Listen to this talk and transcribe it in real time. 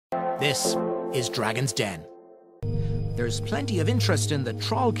This is Dragon's Den. There's plenty of interest in the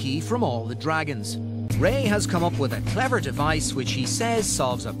Trolkey from all the dragons. Ray has come up with a clever device which he says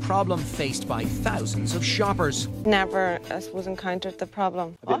solves a problem faced by thousands of shoppers. Never, I suppose, encountered the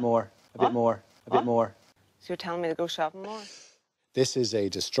problem. A bit more, a bit more, a bit more. So you're telling me to go shopping more? This is a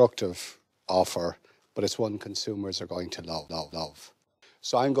destructive offer, but it's one consumers are going to love.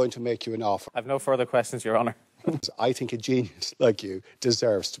 So I'm going to make you an offer. I've no further questions, Your Honour. I think a genius like you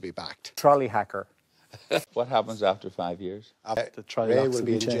deserves to be backed. Trolley hacker. What happens after 5 years? The trolley Ray locks will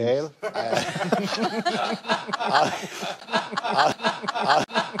be in changed. jail.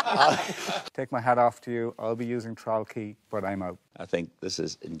 Take my hat off to you. I'll be using Trolkey, but I'm out. I think this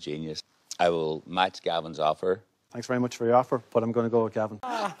is ingenious. I will match Gavin's offer. Thanks very much for your offer, but I'm going to go with Gavin.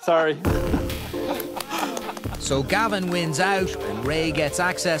 Sorry. So Gavin wins out and Ray gets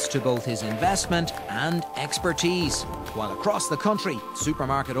access to both his investment and expertise. While across the country,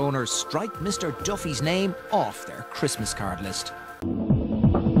 supermarket owners strike Mr. Duffy's name off their Christmas card list.